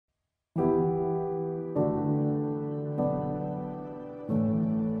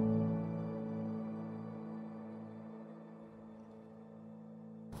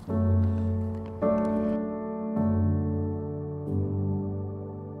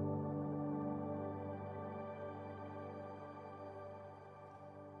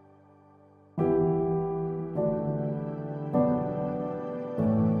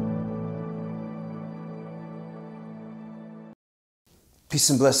Peace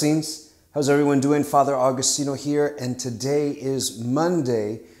and blessings. How's everyone doing? Father Augustino here, and today is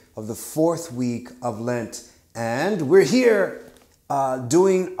Monday of the 4th week of Lent. And we're here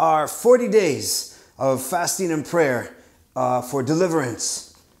doing our 40 days of fasting and prayer for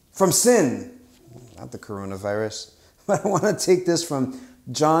deliverance from sin. Not the coronavirus. But I want to take this from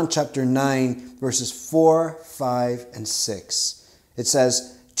John chapter 9, verses 4, 5, and 6. It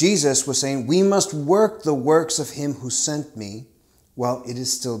says, Jesus was saying, "We must work the works of him who sent me while it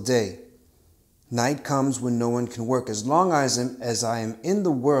is still day. Night comes when no one can work. As long as I am in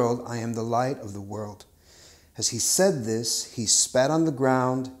the world, I am the light of the world." As he said this, he spat on the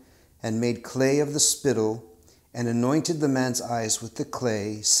ground and made clay of the spittle and anointed the man's eyes with the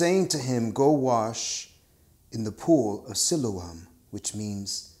clay, saying to him, "Go wash in the pool of Siloam," which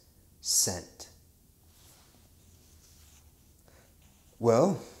means sent.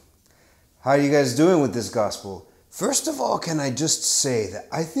 Well, how are you guys doing with this gospel? First of all, can I just say that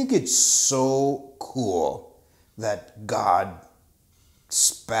I think it's so cool that God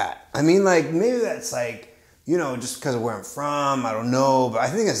spat. I mean, like, maybe that's like, you know, just because of where I'm from, I don't know, but I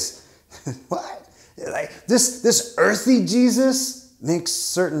think it's, what? Like, this earthly Jesus makes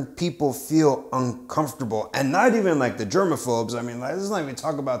certain people feel uncomfortable, and not even like the germaphobes. I mean, let's not even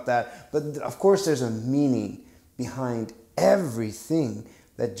talk about that, but of course there's a meaning behind everything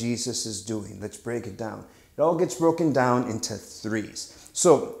that Jesus is doing. Let's break it down. It all gets broken down into threes.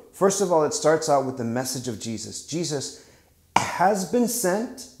 So, first of all, it starts out with the message of Jesus. Jesus has been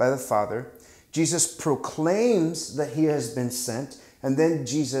sent by the Father. Jesus proclaims that he has been sent, and then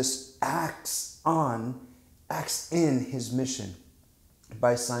Jesus acts in his mission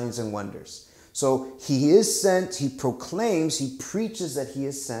by signs and wonders. So he is sent, he proclaims, he preaches that he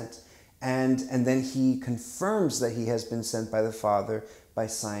is sent, and then he confirms that he has been sent by the Father by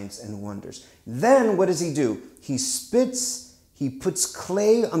signs and wonders. Then what does he do? He spits, he puts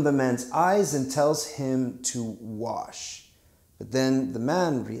clay on the man's eyes and tells him to wash. But then the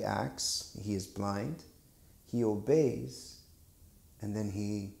man reacts, he is blind, he obeys, and then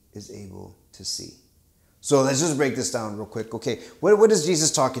he is able to see. So let's just break this down real quick. Okay, what is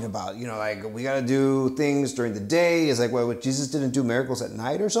Jesus talking about? You know, like, we got to do things during the day. It's like, what, Jesus didn't do miracles at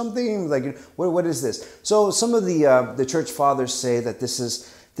night or something? Like, what is this? So some of the church fathers say that this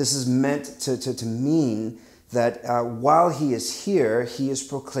is meant to mean that while he is here, he is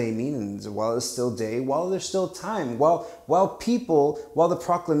proclaiming, and while it's still day, while there's still time, while the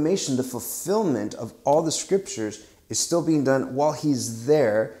proclamation, the fulfillment of all the scriptures is still being done, while he's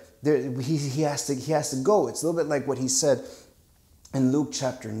there, he has to go. It's a little bit like what he said in Luke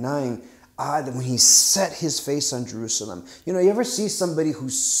chapter 9, that when he set his face on Jerusalem. You know, you ever see somebody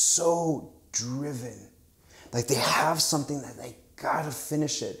who's so driven, like they have something that they gotta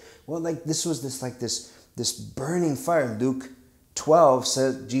finish it? Well, like this was this burning fire. Luke 12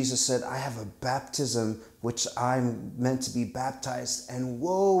 said, Jesus said, "I have a baptism which I'm meant to be baptized, and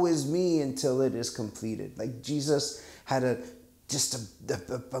woe is me until it is completed." Like Jesus had just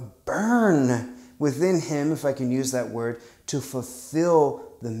a burn within him, if I can use that word, to fulfill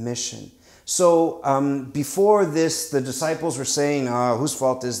the mission. So before this, the disciples were saying, whose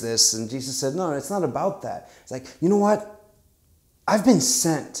fault is this? And Jesus said, no, it's not about that. It's like, you know what? I've been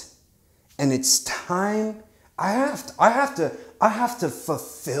sent, and it's time. I have to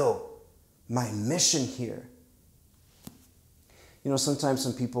fulfill my mission here. You know, sometimes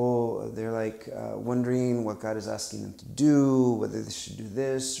some people, they're like wondering what God is asking them to do, whether they should do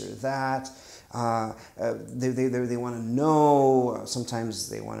this or that. They want to know. Sometimes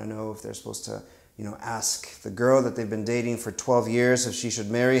they want to know if they're supposed to, you know, ask the girl that they've been dating for 12 years if she should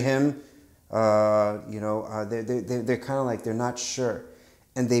marry him. They're kind of like, they're not sure.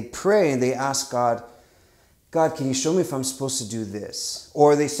 And they pray and they ask God, can you show me if I'm supposed to do this?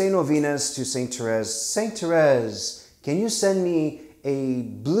 Or they say novenas to Saint Therese. Saint Therese, can you send me a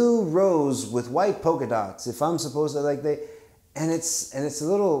blue rose with white polka dots if I'm supposed to, like, and it's a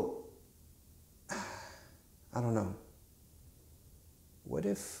little, I don't know. What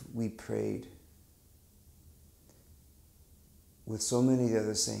if we prayed with so many of the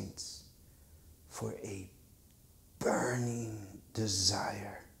other saints for a burning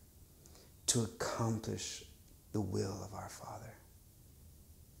desire to accomplish the will of our Father?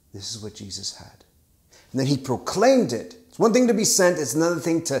 This is what Jesus had. And then he proclaimed it. It's one thing to be sent. It's another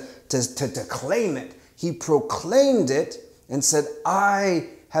thing to claim it. He proclaimed it and said, I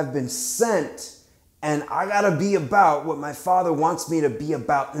have been sent, and I got to be about what my Father wants me to be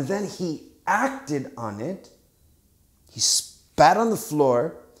about. And then he acted on it. He spat on the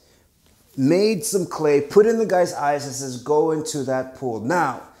floor, made some clay, put in the guy's eyes, and says, go into that pool.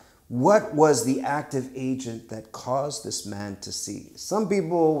 Now, What was the active agent that caused this man to see? Some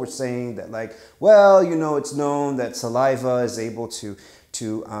people were saying that, like, well, it's known that saliva is able to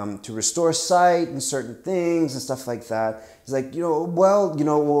restore sight and certain things and stuff like that. It's like, well,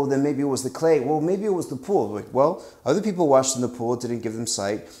 then maybe it was the clay. Well, maybe it was the pool. Like, well, other people washed in the pool, it didn't give them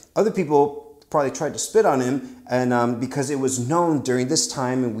sight. Other people probably tried to spit on him, and because it was known during this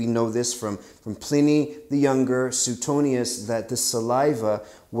time, and we know this from Pliny the Younger, Suetonius, that the saliva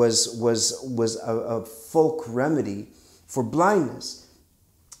was a folk remedy for blindness.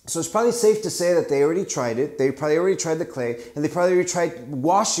 So it's probably safe to say that they already tried it. They probably already tried the clay, and they probably already tried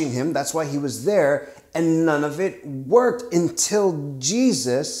washing him. That's why he was there, and none of it worked until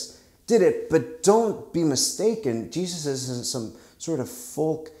Jesus did it. But don't be mistaken. Jesus isn't some sort of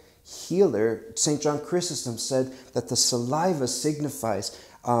folk healer. St. John Chrysostom said that the saliva signifies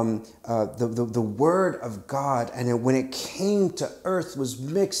the word of God, and when it came to earth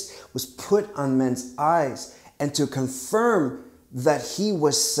was put on men's eyes, and to confirm that he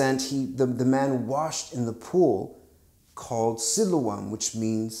was sent, the man washed in the pool called Siloam, which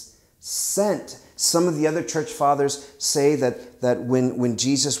means sent. Some of the other church fathers say that when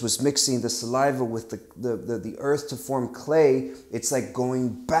Jesus was mixing the saliva with the earth to form clay, it's like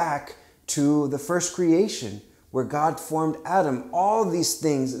going back to the first creation where God formed Adam. All these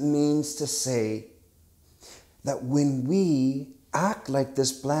things means to say that when we act like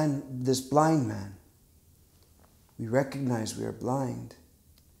this blind man, we recognize we are blind.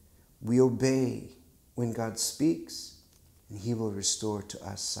 We obey when God speaks, and he will restore to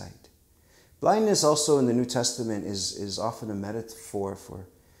us sight. Blindness also in the New Testament is often a metaphor for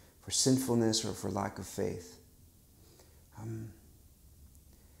sinfulness or for lack of faith.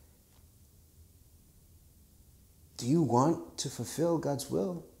 Do you want to fulfill God's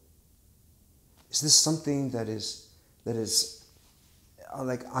will? Is this something that is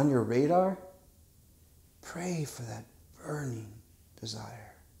like on your radar? Pray for that burning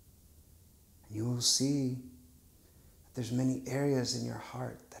desire, and you will see that there's many areas in your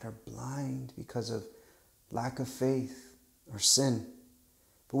heart that are blind because of lack of faith or sin.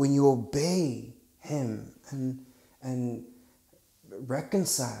 But when you obey him and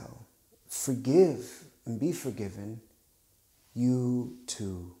reconcile, forgive, and be forgiven, you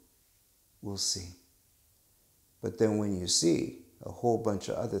too will see. But then when you see, a whole bunch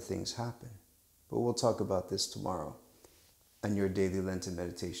of other things happen. But we'll talk about this tomorrow on your daily Lenten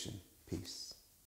meditation. Peace.